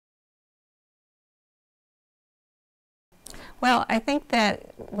Well, I think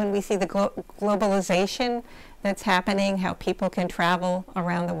that when we see the globalization that's happening, how people can travel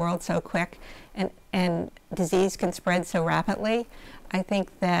around the world so quick and disease can spread so rapidly, I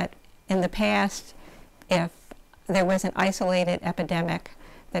think that in the past, if there was an isolated epidemic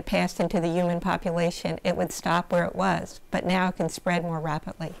that passed into the human population, it would stop where it was, but now it can spread more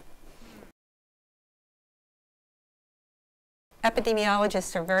rapidly.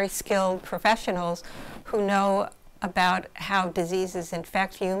 Epidemiologists are very skilled professionals who know about how diseases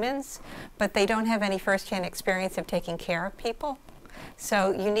infect humans, but they don't have any first-hand experience of taking care of people.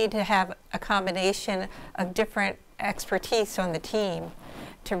 So you need to have a combination of different expertise on the team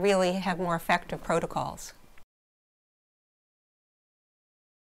to really have more effective protocols.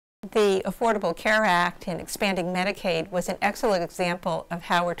 The Affordable Care Act and expanding Medicaid was an excellent example of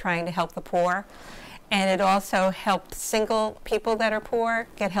how we're trying to help the poor. And it also helped single people that are poor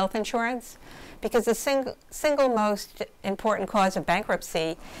get health insurance, because the single most important cause of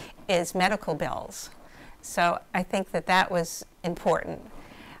bankruptcy is medical bills. So I think that that was important.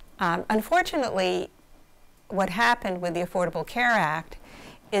 Unfortunately, what happened with the Affordable Care Act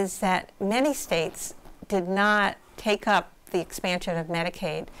is that many states did not take up the expansion of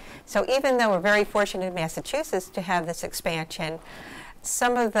Medicaid. So even though we're very fortunate in Massachusetts to have this expansion,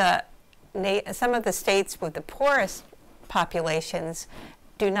 some of the states with the poorest populations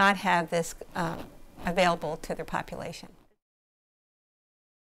do not have this available to their population.